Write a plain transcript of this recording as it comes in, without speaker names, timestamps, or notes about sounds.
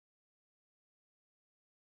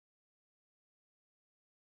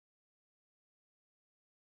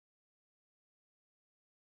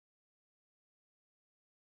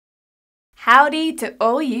Howdy to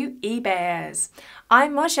all you eBayers.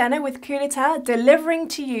 I'm Marjana with Coodeta, delivering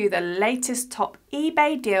to you the latest top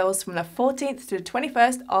eBay deals from the 14th to the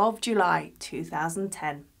 21st of July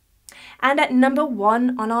 2010. And at number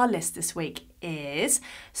 1 on our list this week is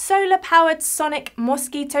solar-powered sonic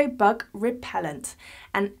mosquito bug repellent,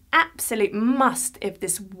 an absolute must if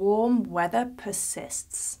this warm weather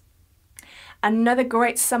persists. Another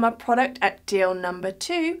great summer product at deal number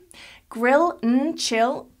 2, Grill and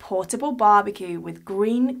Chill Portable Barbecue with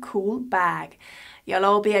green cool bag. You'll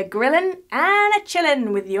all be a grillin' and a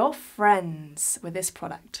chillin' with your friends with this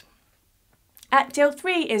product. At deal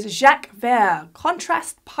 3 is Jacques Vert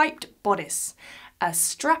Contrast Piped Bodice, a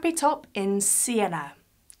strappy top in sienna,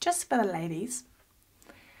 just for the ladies.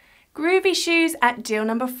 Groovy shoes at deal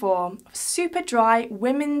number 4, super dry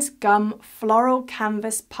women's gum floral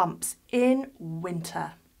canvas pumps in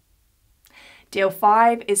winter. Deal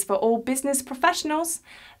 5 is for all business professionals,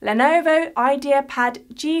 Lenovo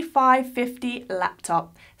IdeaPad G550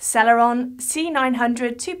 laptop, Celeron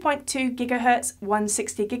C900 2.2 GHz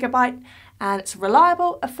 160 GB, and it's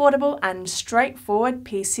reliable, affordable and straightforward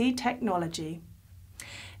PC technology.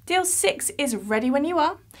 Deal 6 is ready when you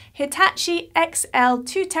are. Hitachi XL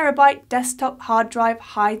 2TB desktop hard drive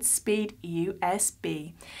high-speed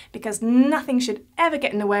USB, because nothing should ever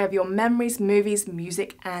get in the way of your memories, movies,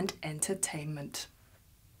 music and entertainment.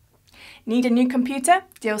 Need a new computer?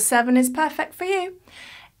 Deal 7 is perfect for you.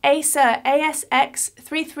 Acer ASX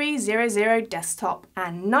 3300 desktop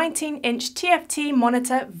and 19-inch TFT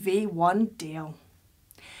monitor V1 deal.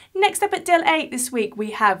 Next up at deal 8 this week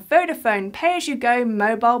we have Vodafone pay-as-you-go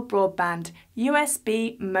mobile broadband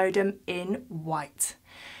USB modem in white.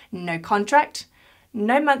 No contract,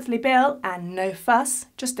 no monthly bill and no fuss,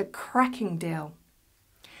 just a cracking deal.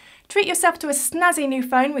 Treat yourself to a snazzy new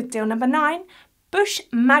phone with deal number 9, Bush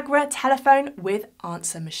Magra telephone with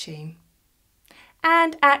answer machine.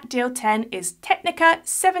 And at deal 10 is Technica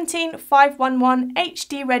 17511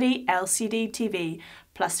 HD ready LCD TV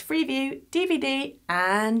plus Freeview, DVD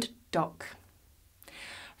and dock.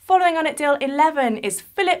 Following on at deal 11 is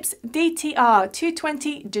Philips DTR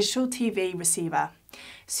 220 digital TV receiver.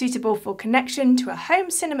 Suitable for connection to a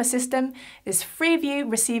home cinema system, this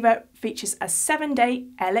Freeview receiver features a 7-day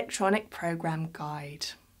electronic program guide.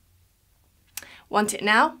 Want it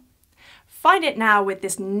now? Find it now with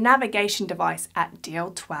this navigation device at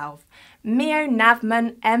deal 12. Mio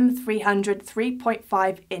Navman M300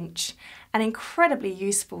 3.5 inch, an incredibly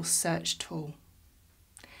useful search tool.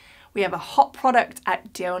 We have a hot product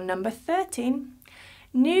at deal number 13.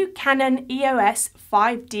 New Canon EOS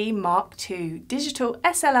 5D Mark II digital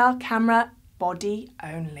SLR camera, body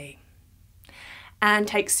only. And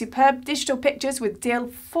takes superb digital pictures with deal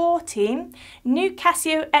 14, new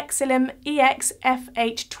Casio Exilim EX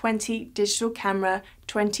FH20 digital camera,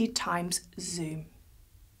 20x zoom.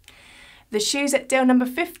 The shoes at deal number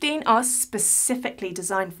 15 are specifically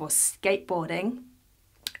designed for skateboarding.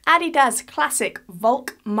 Adidas classic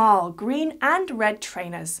Volk Marl green and red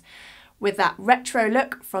trainers with that retro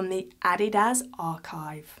look from the Adidas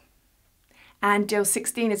archive. And deal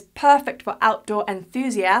 16 is perfect for outdoor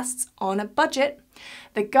enthusiasts on a budget.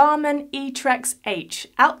 The Garmin eTrex H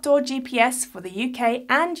outdoor GPS for the UK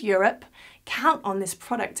and Europe. Count on this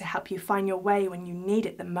product to help you find your way when you need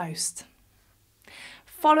it the most.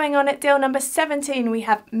 Following on at deal number 17, we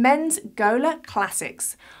have men's Gola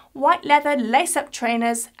Classics. White leather lace-up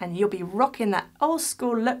trainers, and you'll be rocking that old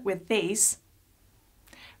school look with these.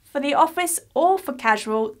 For the office or for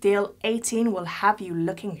casual, deal 18 will have you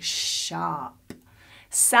looking sharp.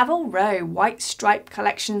 Savile Row White Stripe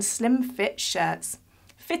Collection Slim Fit Shirts.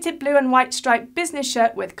 Fitted blue and white striped business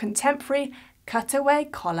shirt with contemporary cutaway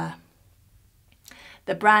collar.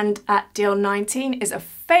 The brand at deal 19 is a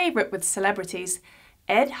favourite with celebrities.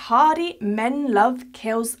 Ed Hardy Men Love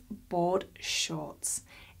Kills board shorts,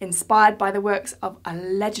 inspired by the works of a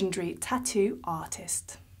legendary tattoo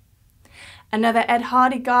artist. Another Ed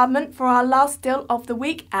Hardy garment for our last deal of the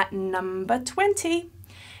week at number 20.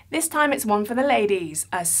 This time it's one for the ladies,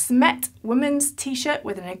 a Smet women's t-shirt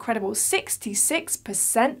with an incredible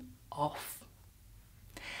 66% off.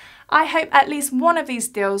 I hope at least one of these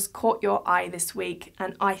deals caught your eye this week,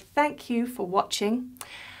 and I thank you for watching.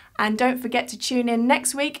 And don't forget to tune in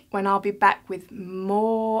next week when I'll be back with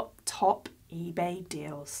more top eBay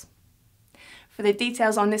deals. For the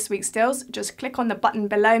details on this week's deals, just click on the button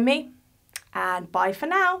below me, and bye for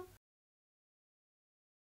now.